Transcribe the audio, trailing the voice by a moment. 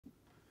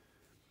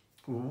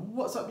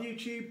What's up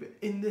YouTube?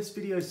 In this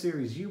video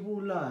series you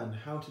will learn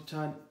how to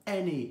turn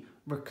any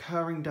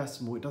recurring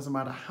decimal, it doesn't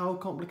matter how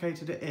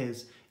complicated it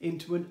is,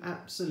 into an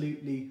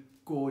absolutely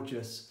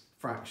gorgeous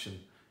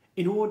fraction.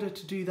 In order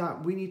to do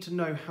that we need to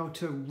know how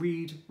to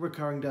read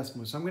recurring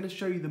decimals. So I'm going to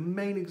show you the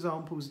main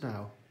examples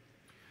now.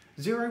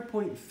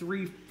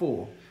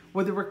 0.34,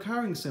 where the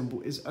recurring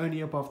symbol is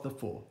only above the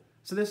 4.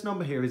 So this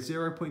number here is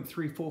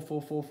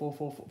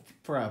 0.344444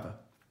 forever.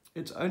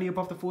 It's only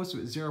above the 4, so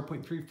it's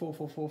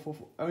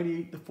 0.344444,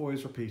 only the 4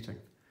 is repeating.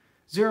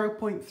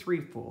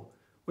 0.34,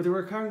 where the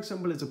recurring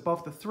symbol is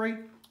above the 3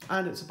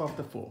 and it's above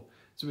the 4.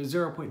 So it's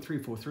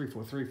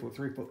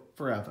 0.34343434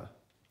 forever.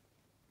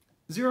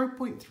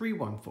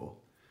 0.314,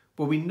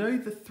 well we know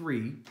the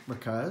 3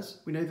 recurs,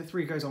 we know the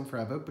 3 goes on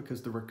forever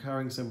because the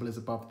recurring symbol is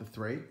above the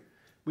 3.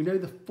 We know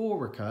the 4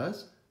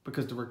 recurs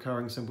because the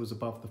recurring symbol is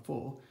above the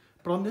 4.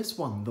 But on this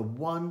one, the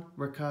 1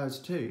 recurs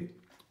too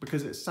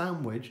because it's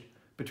sandwiched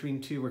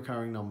between 2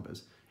 recurring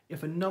numbers.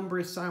 If a number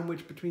is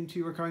sandwiched between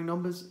 2 recurring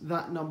numbers,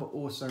 that number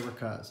also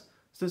recurs.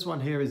 So this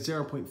one here is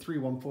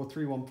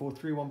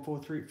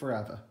 0.3143143143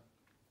 forever.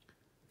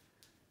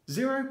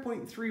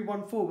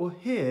 0.314, well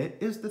here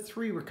is the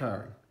 3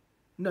 recurring.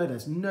 No,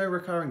 there's no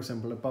recurring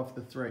symbol above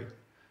the 3.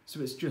 So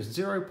it's just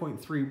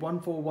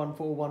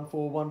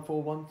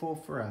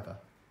 0.31414141414 forever.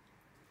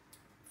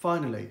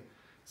 Finally,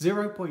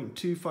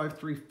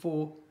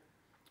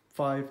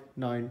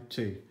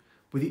 0.2534592.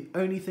 Where the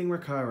only thing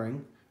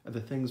recurring are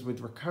the things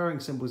with recurring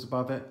symbols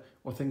above it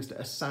or things that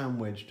are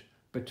sandwiched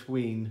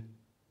between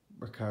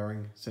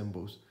recurring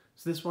symbols.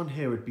 So this one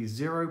here would be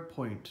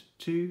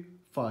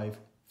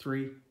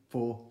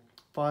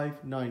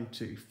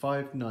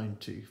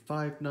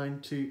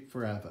 0.2534592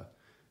 forever.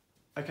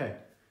 Okay,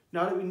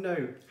 now that we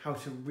know how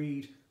to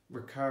read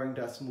recurring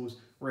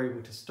decimals, we're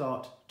able to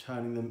start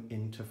turning them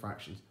into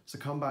fractions. So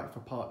come back for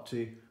part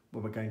 2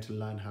 where we're going to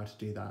learn how to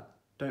do that.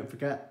 Don't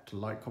forget to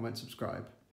like, comment, subscribe.